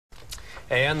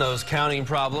And those counting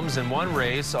problems in one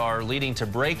race are leading to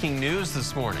breaking news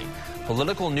this morning.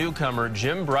 Political newcomer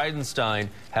Jim Bridenstine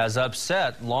has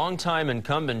upset longtime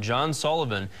incumbent John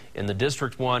Sullivan in the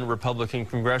District 1 Republican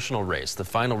congressional race. The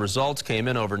final results came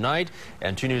in overnight,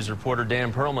 and 2 News reporter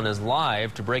Dan Perlman is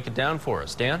live to break it down for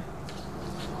us. Dan?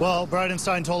 Well,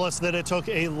 Bridenstine told us that it took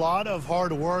a lot of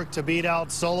hard work to beat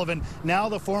out Sullivan. Now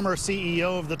the former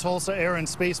CEO of the Tulsa Air and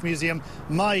Space Museum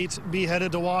might be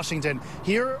headed to Washington.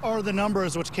 Here are the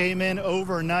numbers which came in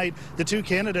overnight. The two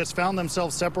candidates found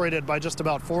themselves separated by just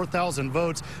about 4,000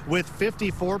 votes, with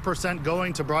 54%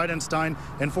 going to Bridenstine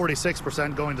and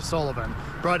 46% going to Sullivan.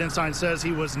 Bridenstine says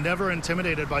he was never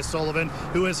intimidated by Sullivan,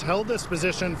 who has held this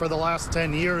position for the last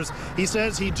 10 years. He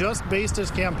says he just based his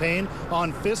campaign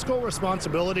on fiscal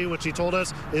responsibility, which he told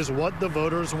us is what the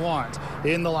voters want.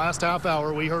 In the last half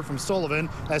hour, we heard from Sullivan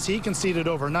as he conceded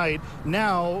overnight.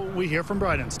 Now we hear from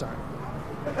Bridenstine.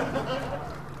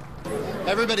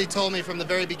 Everybody told me from the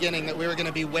very beginning that we were going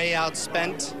to be way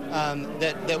outspent,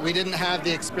 that we didn't have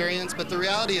the experience, but the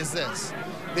reality is this.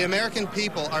 The American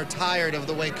people are tired of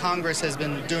the way Congress has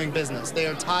been doing business. They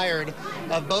are tired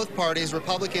of both parties,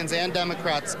 Republicans and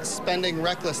Democrats, spending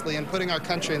recklessly and putting our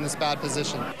country in this bad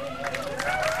position.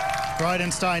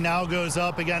 Bridenstine now goes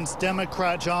up against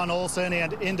Democrat John Olson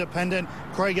and Independent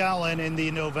Craig Allen in the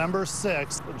November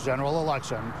 6th general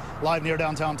election. Live near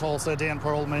downtown Tulsa, Dan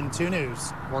Perlman, 2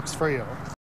 News, works for you.